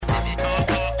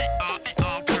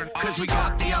Cause we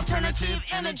got the alternative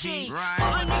energy. Right.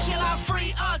 For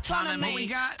nuclear-free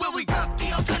autonomy. Well, we got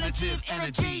the alternative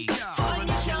energy. For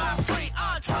nuclear-free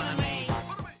autonomy.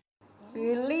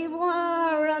 Willy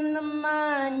Warren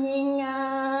Manninga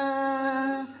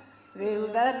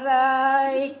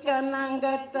Wildarai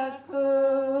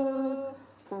Kanangataku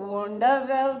Wunda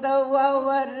Velda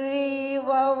Wawari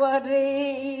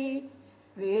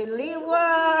Willy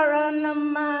Warren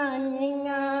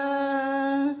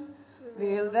Manninga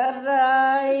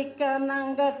Wildarai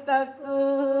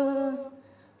Kanangataku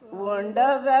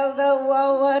Wunda Velda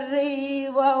Wawari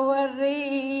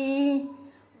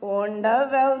Wunda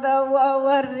velda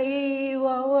wawari.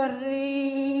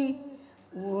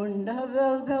 Wunda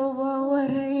velda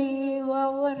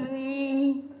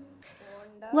wawari.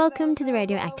 Welcome to the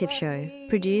Radioactive Show,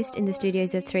 produced in the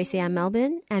studios of 3CR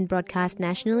Melbourne and broadcast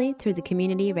nationally through the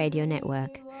Community Radio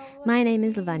Network. My name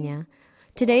is Lavanya.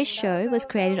 Today's show was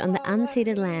created on the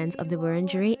unceded lands of the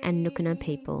Wurundjeri and Nukuna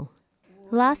people.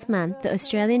 Last month, the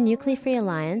Australian Nuclear Free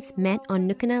Alliance met on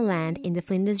Nukuna land in the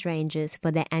Flinders Ranges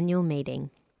for their annual meeting.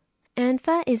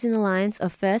 ANFA is an alliance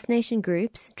of First Nation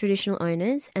groups, traditional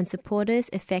owners and supporters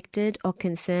affected or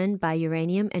concerned by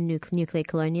uranium and nuclear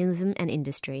colonialism and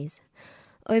industries.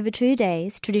 Over 2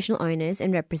 days, traditional owners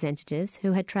and representatives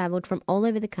who had travelled from all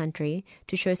over the country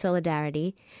to show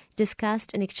solidarity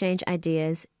discussed and exchanged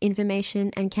ideas,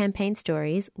 information and campaign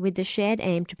stories with the shared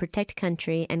aim to protect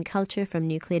country and culture from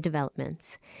nuclear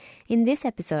developments. In this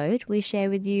episode, we share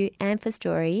with you ANFA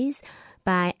stories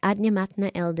by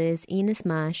Adnyamathanha elders Enos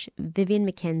Marsh, Vivian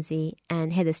McKenzie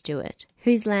and Heather Stewart,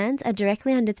 whose lands are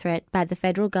directly under threat by the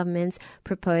federal government's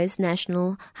proposed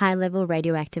national high-level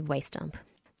radioactive waste dump.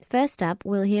 First up,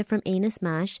 we'll hear from Enos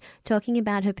Marsh talking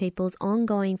about her people's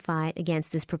ongoing fight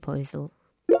against this proposal.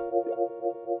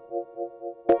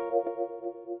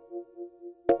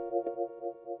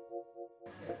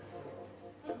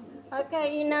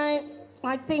 Okay,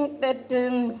 I think that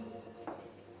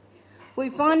we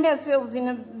find ourselves in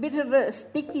a bit of a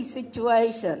sticky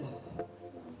situation.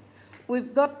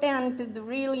 We've got down to the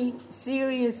really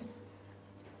serious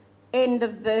end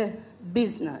of the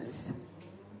business.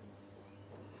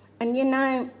 And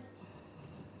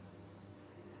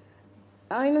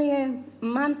only a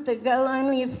month ago,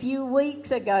 only a few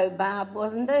weeks ago, Barb,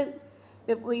 wasn't it,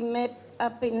 that we met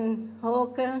up in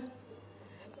Hawker?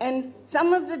 And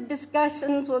some of the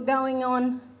discussions were going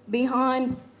on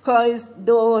behind closed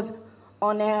doors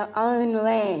on our own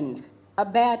land,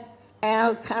 about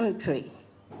our country.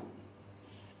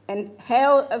 And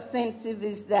how offensive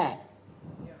is that?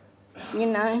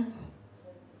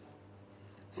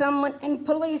 Someone, and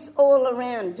police all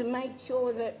around to make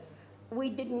sure that we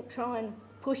didn't try and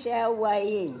push our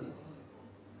way in.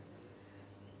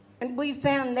 And we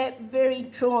found that very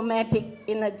traumatic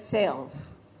in itself.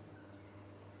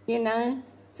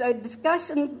 So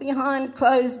discussions behind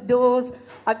closed doors,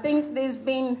 I think there's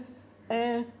been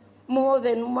more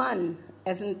than one,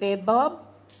 hasn't there, Bob?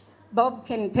 Bob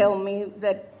can tell me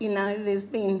that, there's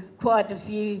been quite a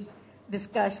few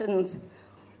discussions.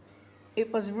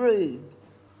 It was rude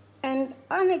and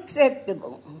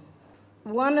unacceptable.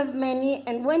 One of many,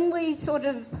 and when we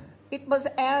it was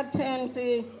our turn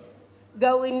to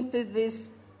go into this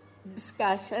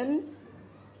discussion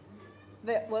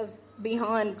that was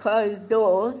behind closed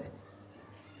doors,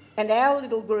 and our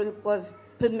little group was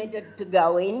permitted to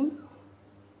go in,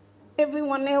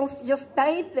 everyone else just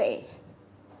stayed there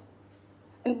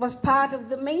and was part of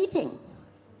the meeting.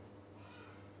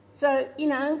 So,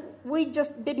 we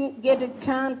just didn't get a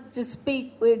chance to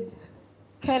speak with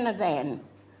Canavan.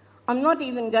 I'm not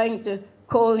even going to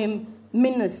call him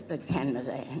Minister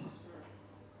Canavan.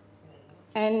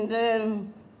 And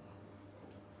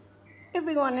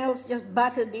everyone else just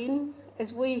butted in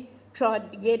as we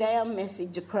tried to get our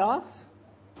message across.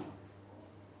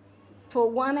 For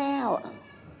 1 hour,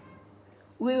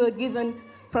 we were given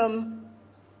from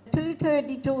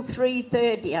 2:30 till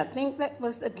 3:30. I think that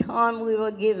was the time we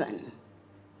were given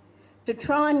to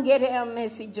try and get our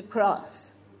message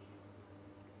across.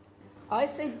 I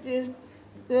said to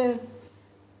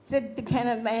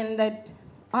Canavan that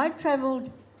I travelled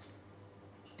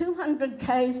 200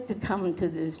 k's to come to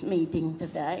this meeting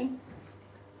today,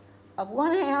 a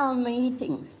 1 hour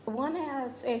meetings, a 1 hour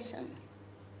session.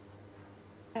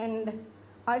 And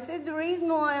I said the reason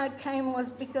why I came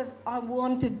was because I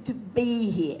wanted to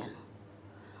be here.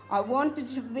 I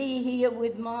wanted to be here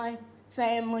with my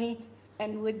family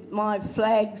and with my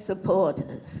flag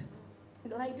supporters.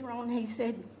 Later on he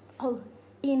said, "Oh,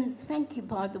 Enos, thank you,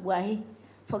 by the way,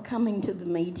 for coming to the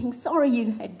meeting. Sorry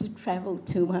you had to travel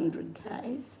 200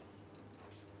 k's.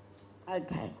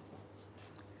 Okay.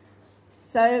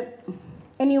 So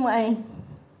Anyway,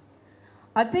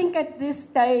 I think at this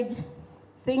stage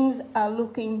things are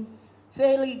looking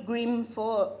fairly grim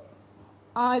for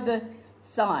either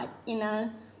side, you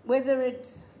know, whether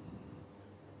it's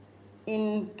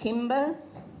in Kimber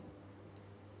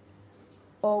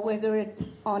or whether it's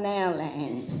on our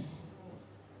land.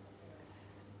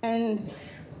 And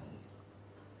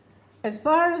as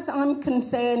far as I'm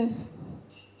concerned,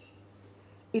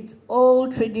 it's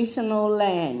all traditional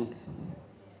land.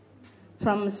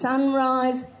 From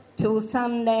sunrise till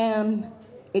sundown,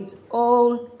 it's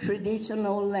all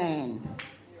traditional land.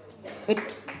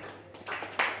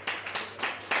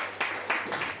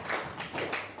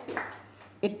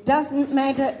 It doesn't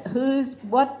matter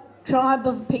what tribe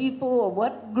of people or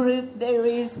what group there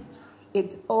is,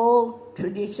 it's all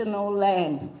traditional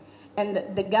land. And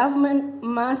the government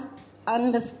must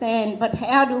understand, but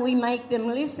how do we make them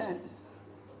listen?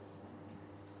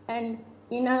 And,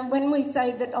 you know, when we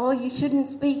say that, oh, you shouldn't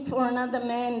speak for another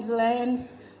man's land,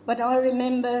 but I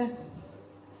remember,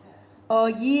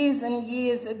 years and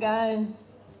years ago,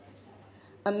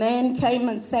 a man came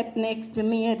and sat next to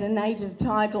me at a native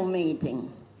title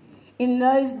meeting. In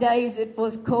those days it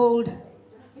was called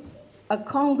a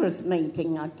Congress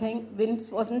meeting, I think, Vince,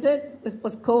 wasn't it? It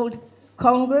was called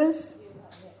Congress.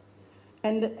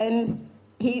 And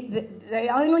the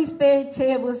only spare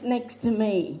chair was next to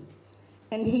me.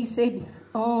 And he said,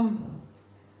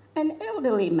 an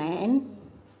elderly man.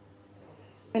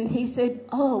 And he said,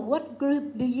 what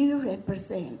group do you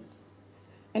represent?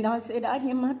 And I said,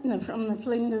 Adnyamatna from the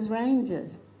Flinders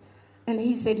Ranges. And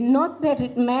he said, not that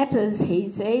it matters, he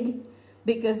said,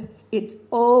 because it's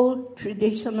all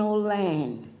traditional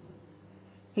land.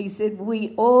 He said,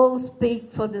 we all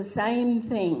speak for the same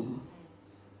thing.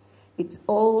 It's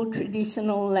all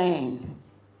traditional land.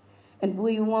 And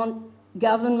we want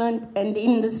government and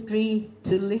industry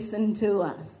to listen to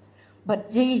us. But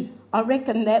gee, I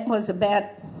reckon that was about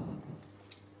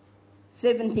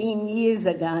 17 years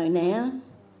ago now.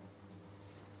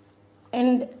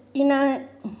 And, you know,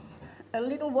 a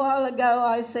little while ago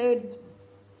I said,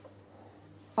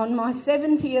 on my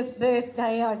 70th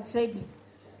birthday, I said,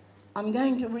 I'm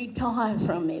going to retire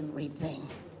from everything.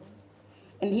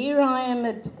 And here I am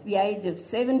at the age of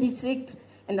 76,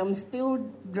 and I'm still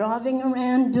driving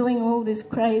around doing all this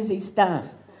crazy stuff.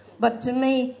 But to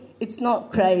me, it's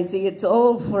not crazy. It's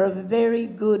all for a very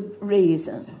good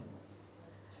reason.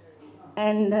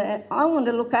 And I want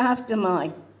to look after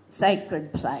my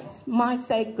sacred place, my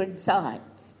sacred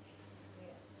sites.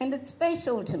 And it's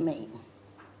special to me.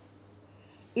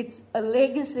 It's a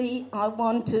legacy I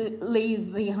want to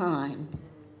leave behind,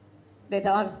 that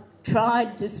I've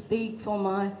tried to speak for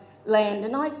my land.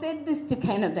 And I said this to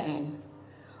Canavan.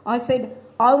 I said,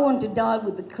 I want to die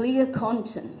with a clear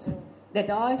conscience that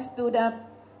I stood up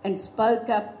and spoke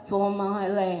up for my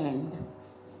land.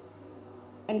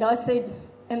 And I said,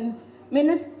 and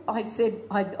Minister, I said,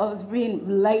 I was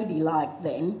being ladylike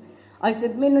then. I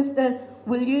said, Minister,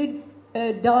 will you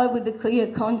die with a clear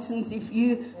conscience if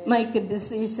you make a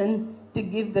decision to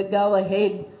give the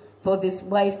go-ahead for this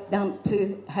waste dump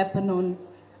to happen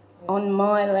on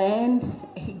my land?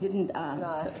 He didn't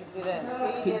answer.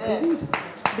 No, he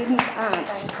didn't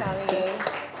answer.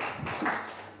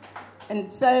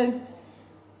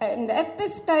 And at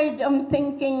this stage I'm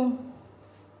thinking,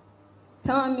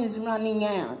 time is running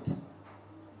out.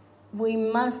 We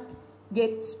must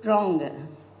get stronger.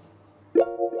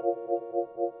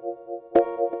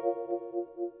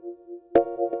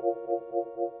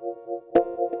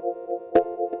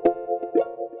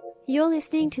 You're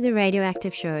listening to The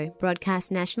Radioactive Show,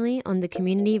 broadcast nationally on the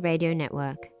Community Radio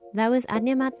Network. That was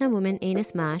Adnyamatna woman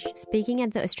Enos Marsh speaking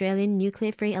at the Australian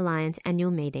Nuclear Free Alliance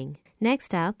annual meeting.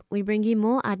 Next up, we bring you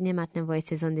more Adnyamatna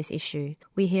voices on this issue.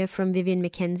 We hear from Vivian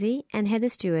McKenzie and Heather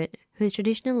Stewart, whose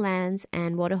traditional lands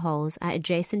and waterholes are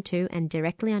adjacent to and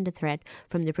directly under threat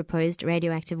from the proposed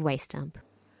radioactive waste dump.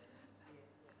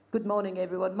 Good morning,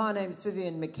 everyone. My name's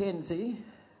Vivian McKenzie.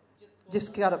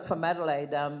 Just got up from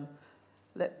Adelaide.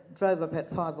 Drove up at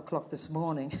 5 o'clock this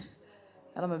morning,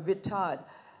 and I'm a bit tired.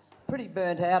 Pretty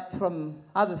burnt out from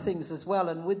other things as well,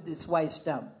 and with this waste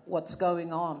dump, what's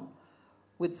going on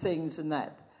with things and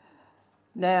that.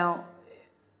 Now,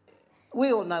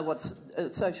 we all know what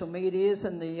social media is,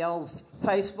 and the old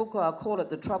Facebook, I call it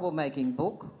the troublemaking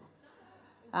book,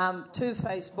 to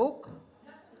Facebook,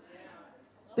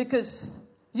 because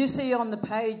you see on the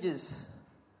pages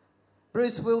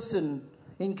Bruce Wilson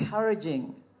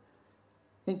encouraging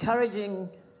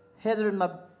Heather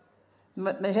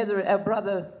and Heather, our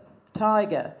brother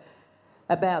Tiger,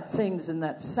 about things and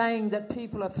that, saying that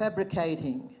people are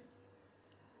fabricating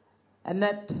and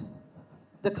that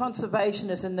the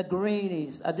conservationists and the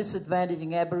greenies are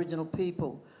disadvantaging Aboriginal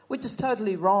people, which is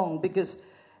totally wrong because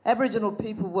Aboriginal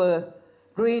people were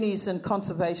greenies and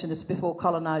conservationists before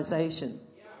colonisation.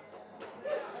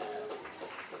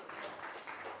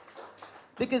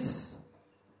 Because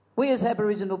we as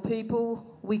Aboriginal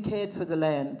people, we cared for the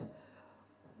land.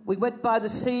 We went by the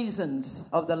seasons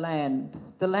of the land.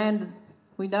 The land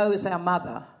we know is our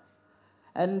mother.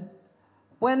 And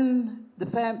when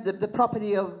the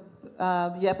property of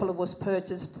Yapala was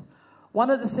purchased, one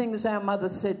of the things our mother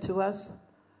said to us,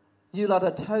 you lot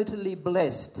are totally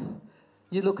blessed.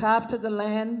 You look after the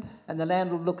land and the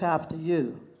land will look after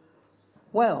you.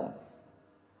 Well,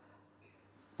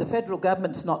 the federal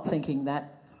government's not thinking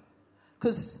that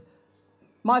because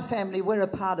my family, we're a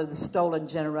part of the stolen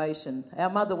generation. Our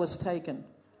mother was taken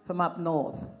from up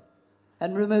north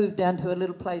and removed down to a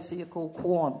little place here called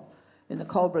Quorn in the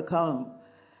Colebrook home.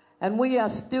 And we are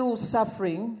still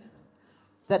suffering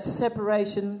that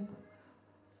separation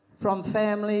from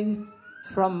family,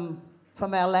 from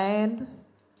our land.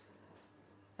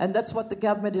 And that's what the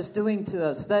government is doing to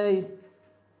us. They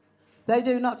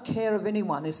do not care of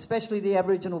anyone, especially the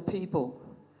Aboriginal people.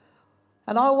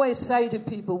 And I always say to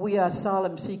people, we are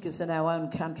asylum seekers in our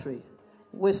own country.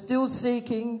 We're still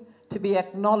seeking to be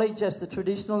acknowledged as the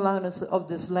traditional owners of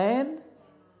this land.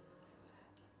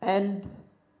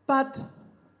 But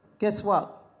guess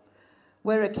what?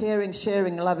 We're a caring,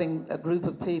 sharing, loving group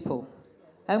of people.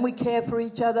 And we care for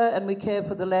each other and we care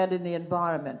for the land and the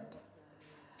environment.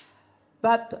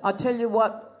 But I tell you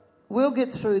what, we'll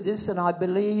get through this, and I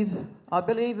believe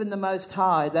in the Most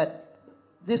High that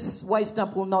this waste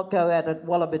dump will not go out at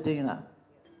Wallabadina.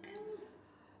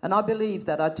 And I believe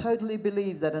that. I totally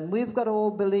believe that. And we've got to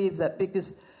all believe that,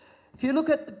 because if you look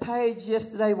at the page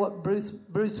yesterday, what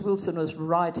Bruce Wilson was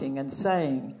writing and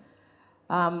saying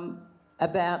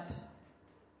about,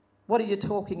 what are you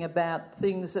talking about,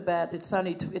 things about,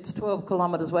 it's 12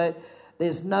 kilometres away,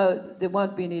 there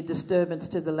won't be any disturbance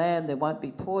to the land, there won't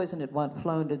be poison, it won't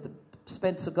flow into the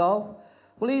Spencer Gulf.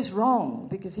 Well, he's wrong,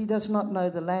 because he does not know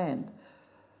the land.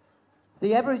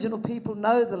 The Aboriginal people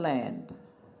know the land.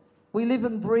 We live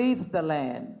and breathe the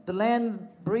land. The land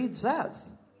breathes us.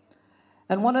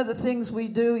 And one of the things we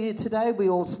do here today, we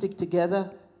all stick together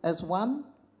as one.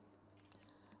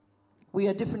 We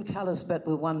are different colours, but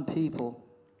we're one people.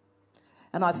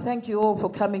 And I thank you all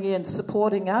for coming in and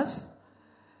supporting us.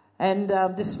 And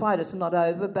this fight is not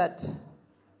over, but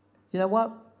you know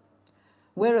what?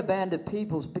 We're a band of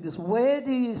peoples, because where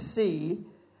do you see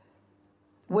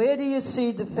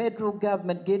the federal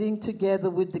government getting together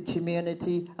with the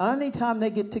community? Only time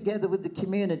they get together with the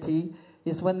community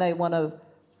is when they want to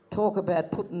talk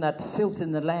about putting that filth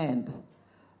in the land.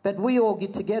 But we all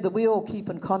get together, we all keep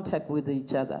in contact with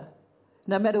each other,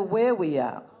 no matter where we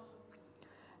are.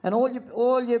 And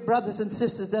all your brothers and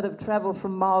sisters that have travelled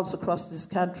from miles across this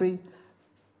country,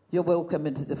 you're welcome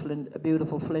into the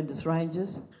beautiful Flinders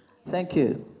Ranges. Thank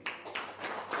you.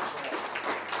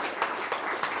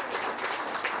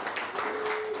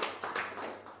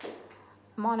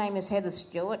 My name is Heather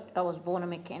Stewart. I was born in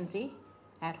Mackenzie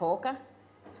at Hawker,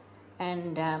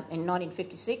 and in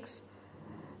 1956.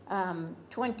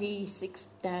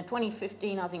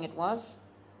 2015, I think it was,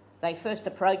 they first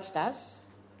approached us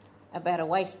about a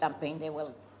waste dumping. They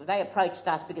approached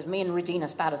us because me and Regina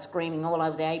started screaming all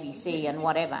over the ABC and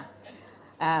whatever.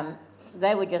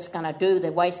 They were just going to do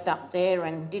the waste dump there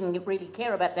and didn't really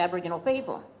care about the Aboriginal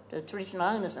people, the traditional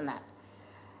owners and that.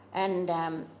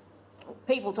 And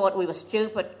people thought we were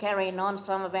stupid, carrying on,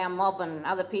 some of our mob and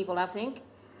other people, I think.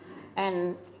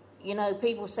 And, you know,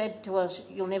 people said to us,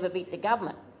 you'll never beat the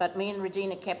government. But me and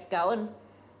Regina kept going.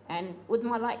 And with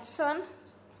my late son,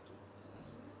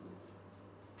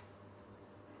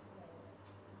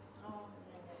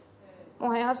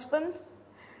 my husband,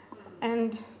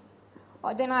 and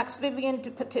I then asked Vivian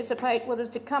to participate with us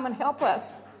to come and help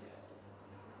us.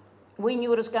 We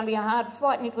knew it was going to be a hard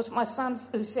fight, and it was my son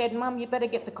who said, Mum, you better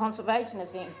get the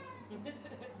conservationists in.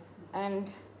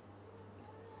 And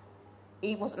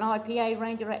he was an IPA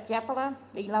ranger at Yapala.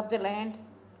 He loved the land.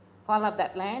 I love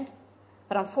that land.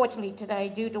 But unfortunately today,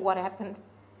 due to what happened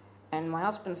and my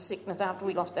husband's sickness after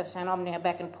we lost our son, I'm now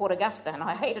back in Port Augusta, and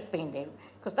I hated being there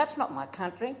because that's not my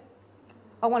country.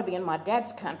 I want to be in my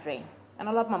dad's country. And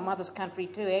I love my mother's country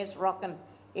too, Ayers Rock and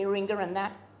Eringa and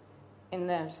that in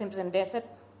the Simpson Desert.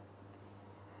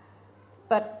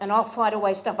 And I'll fight a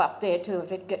waste dump up there too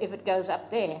if it goes up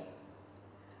there.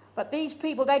 But these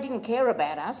people, they didn't care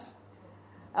about us.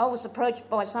 I was approached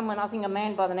by someone, I think a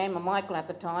man by the name of Michael at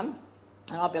the time,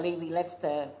 and I believe he left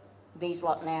these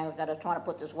lot now that are trying to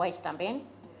put this waste dump in,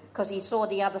 because he saw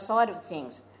the other side of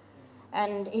things.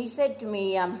 And he said to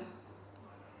me,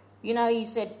 he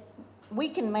said, we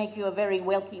can make you a very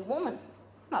wealthy woman.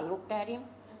 And I looked at him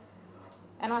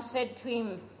and I said to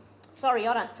him, sorry,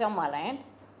 I don't sell my land.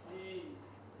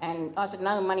 And I said,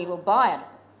 no money will buy it.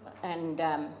 And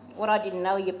what I didn't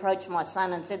know, he approached my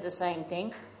son and said the same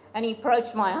thing. And he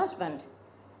approached my husband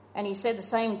and he said the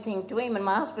same thing to him. And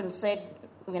my husband said,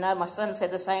 my son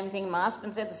said the same thing. My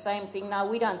husband said the same thing. No,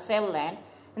 we don't sell land.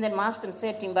 And then my husband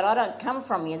said to him, but I don't come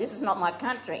from here. This is not my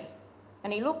country.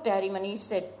 And he looked at him and he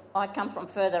said, I come from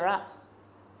further up.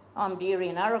 I'm Deary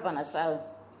and Arabana. So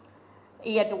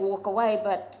he had to walk away,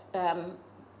 but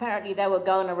apparently they were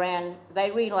going around. They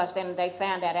realised then they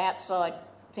found out outside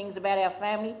things about our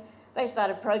family. They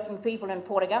started approaching people in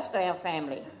Port Augusta, our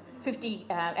family, 50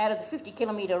 out of the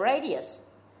 50-kilometre radius.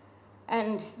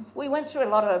 And we went through a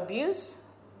lot of abuse.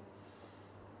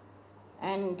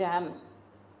 And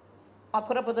I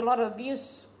put up with a lot of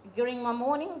abuse during my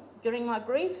mourning, during my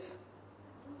grief.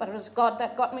 But it was God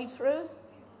that got me through.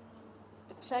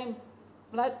 The same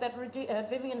bloke that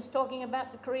Vivian's talking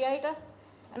about, the Creator.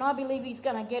 And I believe he's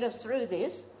going to get us through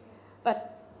this.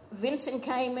 But Vincent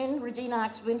came in, Regina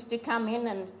asked Vince to come in,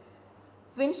 and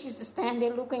Vince used to stand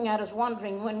there looking at us,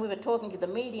 wondering when we were talking to the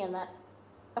media and that,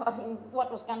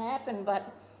 what was going to happen.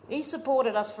 But he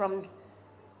supported us from,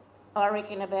 I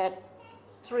reckon, about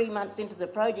 3 months into the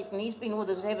project, and he's been with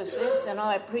us ever since, and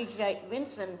I appreciate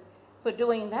Vincent for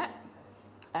doing that.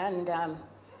 And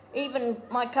even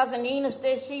my cousin Enos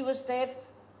there, she was there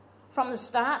from the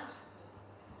start,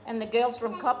 and the girls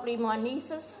from Copley, my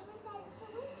nieces,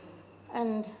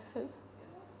 and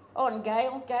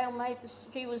Gail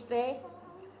she was there,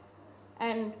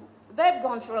 and they've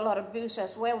gone through a lot of abuse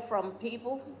as well from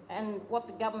people and what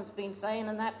the government's been saying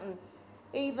and that. And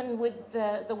even with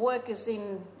the workers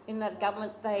in that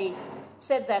government, they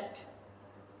said that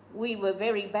we were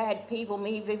very bad people,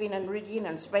 me, Vivian and Regina,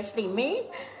 and especially me.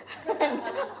 And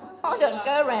I don't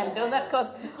go around doing that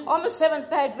because I'm a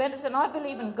Seventh-day Adventist and I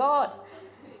believe in God.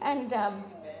 And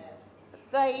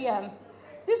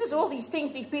this is all these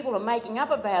things these people are making up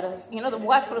about us. The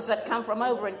white fellas that come from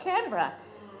over in Canberra.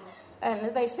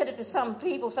 And they said it to some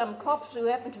people, some cops who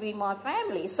happen to be my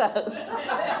family, so...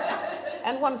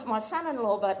 And one's my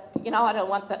son-in-law, but, I don't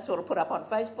want that sort of put up on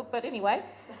Facebook. But anyway,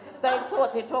 they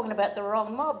thought they're talking about the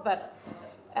wrong mob. But,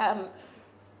 I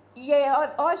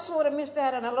sort of missed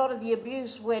out on a lot of the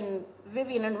abuse when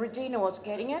Vivian and Regina was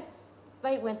getting it.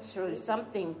 They went through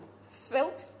something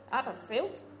utter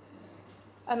filth.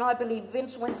 And I believe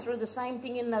Vince went through the same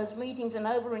thing in those meetings and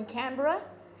over in Canberra.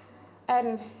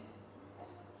 And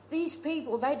these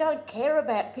people, they don't care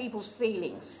about people's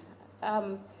feelings.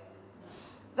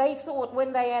 They thought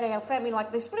when they had our family, like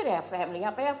they split our family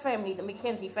up. Our family, the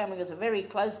Mackenzie family, was a very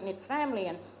close-knit family,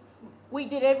 and we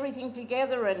did everything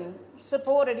together and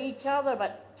supported each other.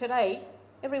 But today,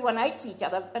 everyone hates each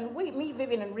other. And me,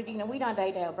 Vivian and Regina, we don't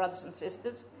hate our brothers and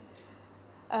sisters.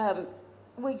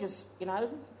 We just,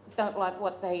 don't like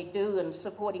what they do and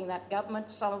supporting that government.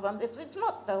 Some of them, it's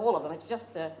not all of them, it's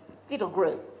just a little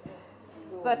group.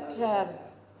 But,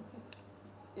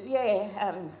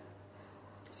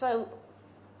 so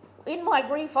in my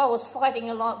grief I was fighting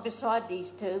a lot beside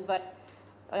these two, but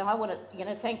I want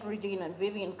to, thank Regina and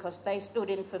Vivian because they stood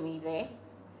in for me there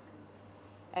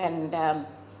and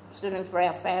stood in for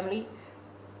our family.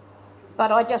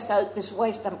 But I just hope this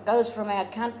waste dump goes from our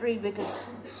country because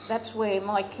that's where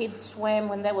my kids swam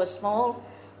when they were small.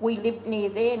 We lived near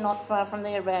there, not far from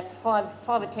there, about 5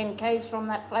 or 10 k's from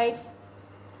that place.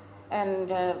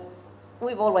 And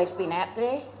we've always been out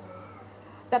there.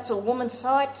 That's a woman's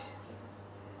site,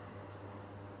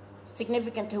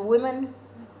 significant to women.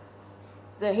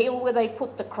 The hill where they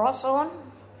put the cross on,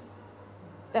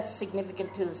 that's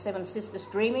significant to the Seven Sisters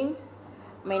Dreaming.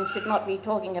 Men should not be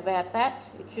talking about that.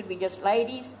 It should be just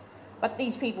ladies. But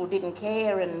these people didn't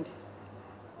care and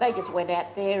they just went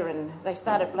out there and they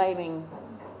started blaming,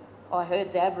 I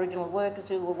heard, the Aboriginal workers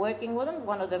who were working with them,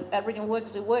 one of the Aboriginal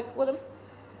workers who worked with them,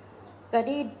 that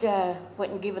he'd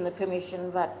went and given the permission,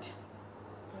 but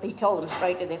he told them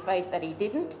straight to their face that he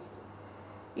didn't.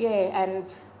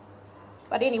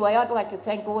 But anyway, I'd like to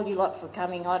thank all you lot for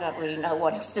coming. I don't really know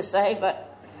what else to say,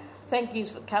 but thank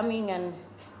yous for coming and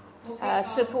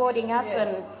supporting us,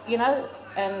 and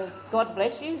and God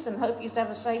bless yous, and hope yous have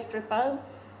a safe trip home,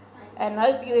 and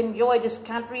hope you enjoy this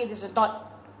country. This is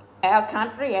not our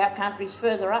country. Our country's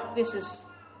further up. This is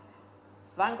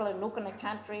Wangala Nukana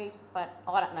country, but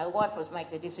I don't know. Whitefellas make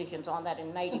the decisions on that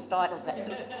in native title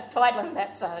and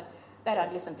that, so they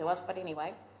don't listen to us. But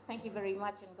anyway, thank you very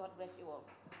much, and God bless you all.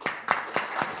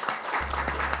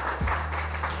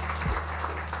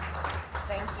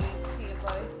 Thank you to you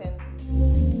both.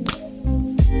 And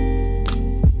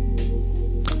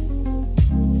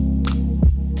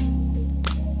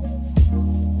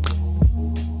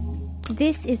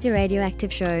This is the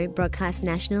Radioactive Show, broadcast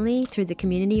nationally through the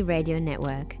Community Radio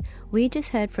Network. We just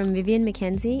heard from Vivian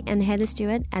McKenzie and Heather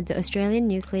Stewart at the Australian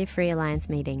Nuclear Free Alliance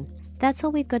meeting. That's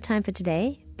all we've got time for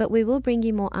today, but we will bring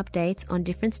you more updates on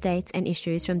different states and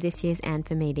issues from this year's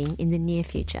ANFA meeting in the near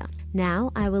future.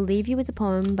 Now, I will leave you with a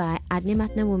poem by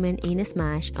Adnyamatna woman Ina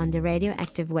Smash on the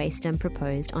radioactive waste dump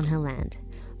proposed on her land.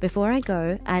 Before I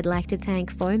go, I'd like to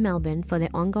thank FO Melbourne for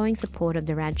their ongoing support of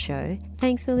the RAD show.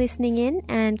 Thanks for listening in,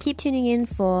 and keep tuning in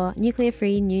for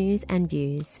nuclear-free news and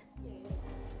views.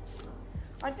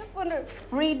 I just want to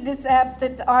read this out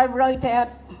that I wrote out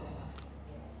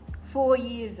 4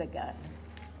 years ago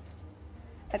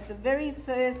at the very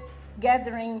first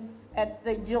gathering at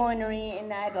the joinery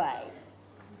in Adelaide.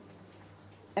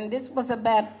 And this was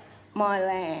about my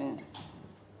land.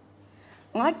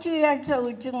 I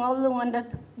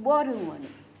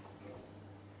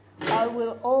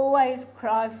will always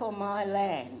cry for my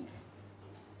land.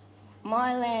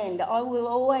 My land, I will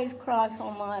always cry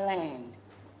for my land.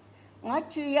 My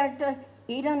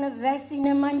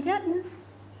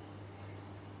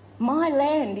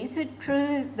land, is it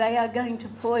true they are going to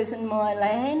poison my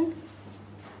land?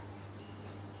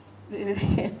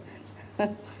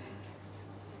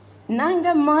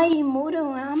 Nanga mai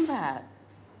muru amba.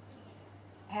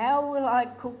 How will I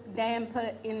cook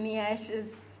damper in the ashes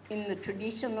in the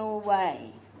traditional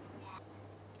way?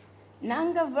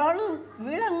 Nanga varu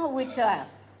vilangawita.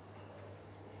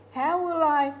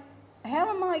 How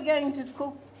am I going to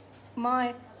cook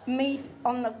my meat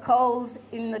on the coals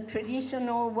in the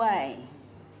traditional way?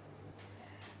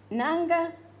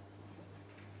 Nanga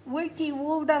wilti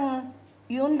wuldang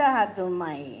yundahatu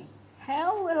mai.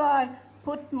 How will I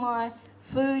put my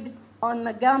food on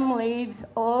the gum leaves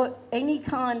or any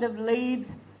kind of leaves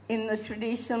in the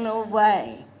traditional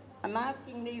way? I'm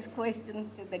asking these questions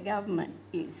to the government,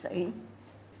 you see.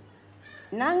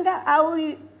 Nanga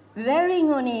awi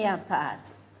veringuni apat.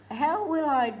 How will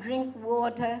I drink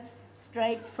water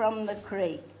straight from the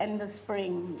creek and the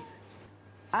springs?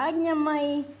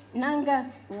 Anyamai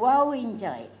nanga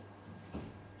wawinjai.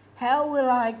 How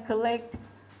will I collect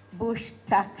bush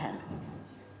tucker?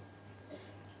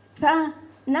 Ta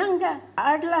nanga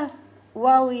adla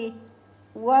wawinjai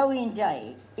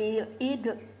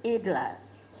idla.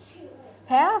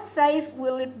 How safe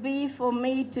will it be for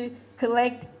me to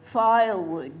collect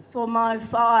firewood for my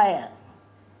fire?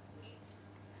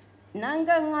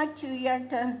 Nanga ngachu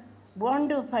yarta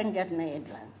bondu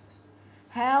panjatnedla.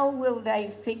 How will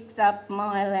they fix up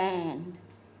my land?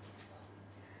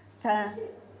 Ta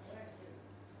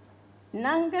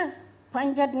nanga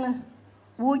panjatna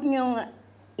wudnyung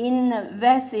in the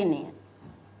vaccine.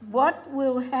 What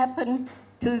will happen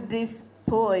to this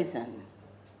poison?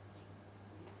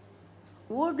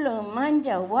 Wudlu,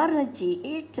 manja, warachi,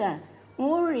 ita,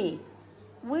 muri,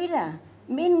 wira,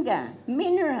 minga,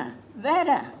 minra,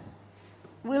 vada.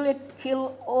 Will it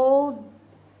kill all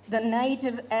the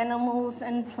native animals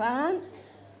and plants?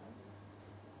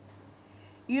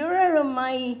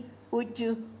 Yuraramai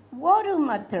uju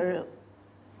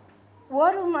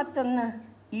warumatana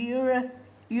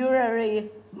yurari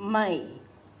mai.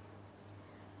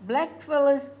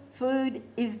 Blackfellas food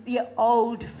is the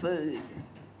old food.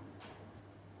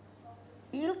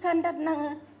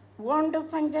 Ilkandatna wanda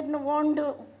panjatna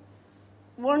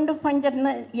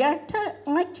yarta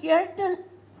much yarta.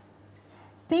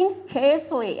 Think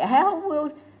carefully. How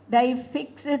will they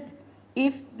fix it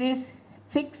if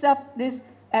fix up this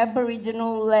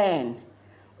Aboriginal land?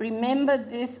 Remember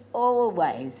this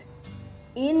always.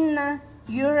 In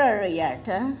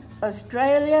Urarayata,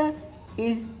 Australia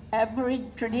is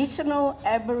traditional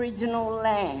Aboriginal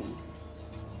land.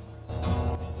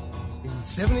 In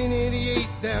 1788,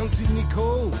 down Sydney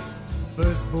Cove,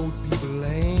 first boat people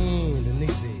land, and they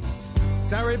say,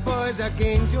 sorry boys, I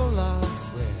gained your loss,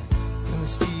 we're gonna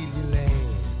steal your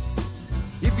land.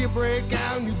 If you break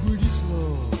out new British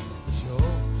law, for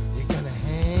sure, you're gonna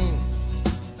hang.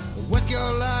 Work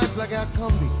your life like our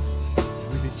combi,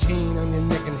 with a chain on your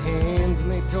neck and hands, and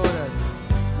they taught us,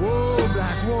 whoa,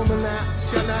 black woman, thou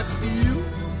shalt not steal.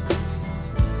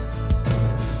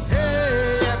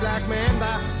 Hey, black man,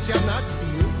 thou shalt not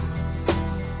steal.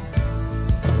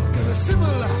 Gonna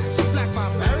civilize your black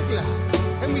barbaric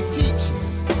life, and we teach you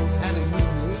how to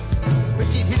rule. But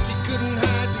your history couldn't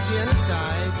hide the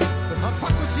genocide, but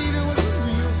hypocrisy that was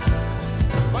real.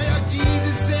 Why our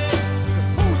Jesus said,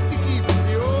 supposed to keep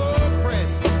the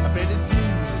oppressed. I better do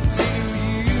say to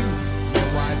you, the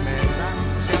white man, thou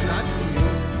shalt not steal.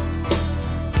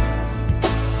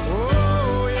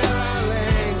 Oh, yeah, our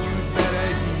land, you better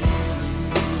heal.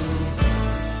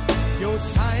 Your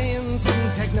science and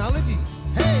technology,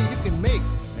 hey, you can make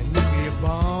a nuclear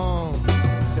bomb.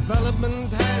 development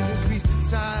has increased its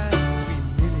size to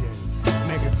 3 million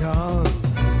megatons.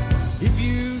 If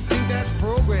you think that's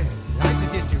progress, I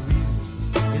suggest your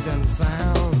reasoning is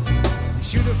unsound. You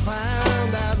should have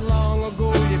found out long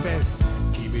ago you best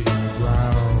keep it in the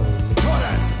ground. They taught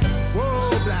us,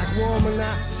 whoa, black woman,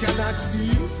 thou shalt not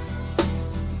steal.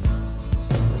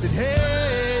 I said,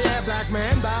 hey, yeah, black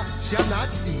man, thou shalt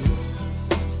not steal.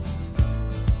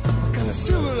 We're gonna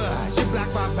civilize your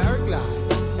black barbaric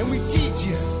life, and we teach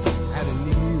you how to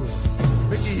kneel.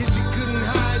 Bet your history couldn't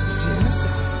hide the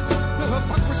genocide. The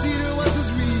hypocrisy that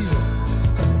was real.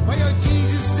 Why your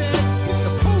Jesus said you're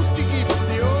supposed to give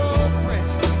the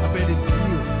oppressed a better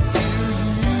deal. See to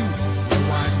you, the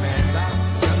white man, thou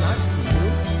shalt not steal.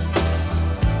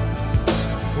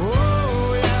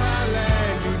 Oh, yeah, our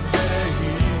land, you better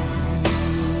heal.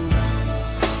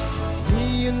 Me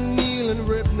and Neil and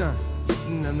Ripner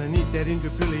sitting underneath that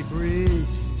Inverpilly Bridge,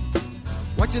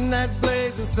 watching that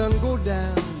blazing sun go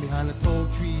down behind the tall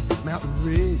tree mountain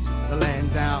ridge. The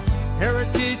land's our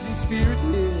heritage and spirit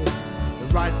here, the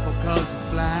rightful culture's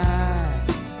flag.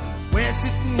 We're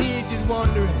sitting here just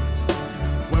wondering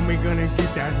when we're gonna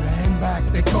get that land back.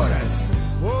 They taught us,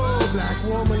 whoa, black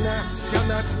woman, thou shalt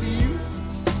not steal.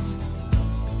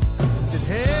 I said,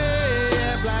 hey,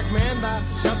 yeah, black man, thou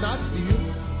shalt not steal.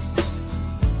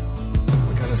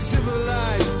 We're gonna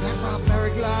civilize black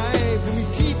barbaric lives, and we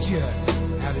teach you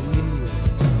how to kneel.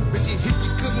 But your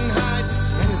history couldn't hide the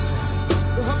genocide,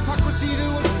 the hypocrisy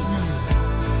that was real.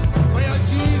 Well,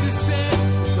 Jesus said,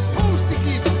 supposed to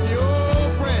give the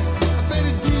oppressed a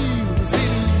better deal. Say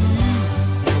to you,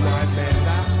 the white man,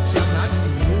 thou shalt not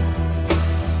steal.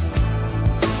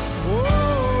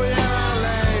 Oh, yeah, our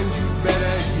land, you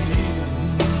better heal.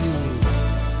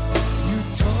 You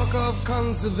talk of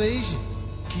conservation,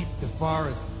 keep the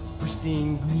forest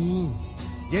pristine green.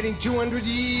 Yet in 200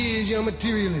 years, your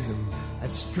materialism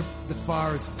has stripped the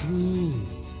forest clean.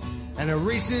 And a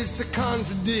racist a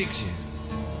contradiction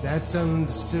that's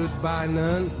understood by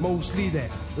none. Mostly that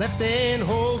left hand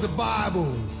holds a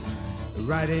Bible, the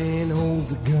right hand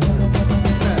holds a gun.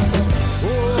 That's,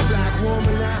 oh, black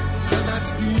woman, thou shalt not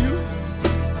steal.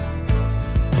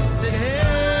 Said,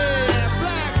 hey,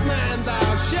 black man,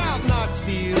 thou shalt not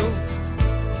steal.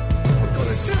 We're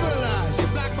gonna civilize your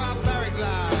black barbaric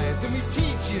lives, and we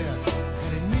teach you how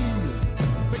to kneel.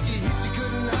 But your history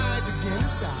couldn't hide the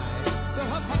genocide.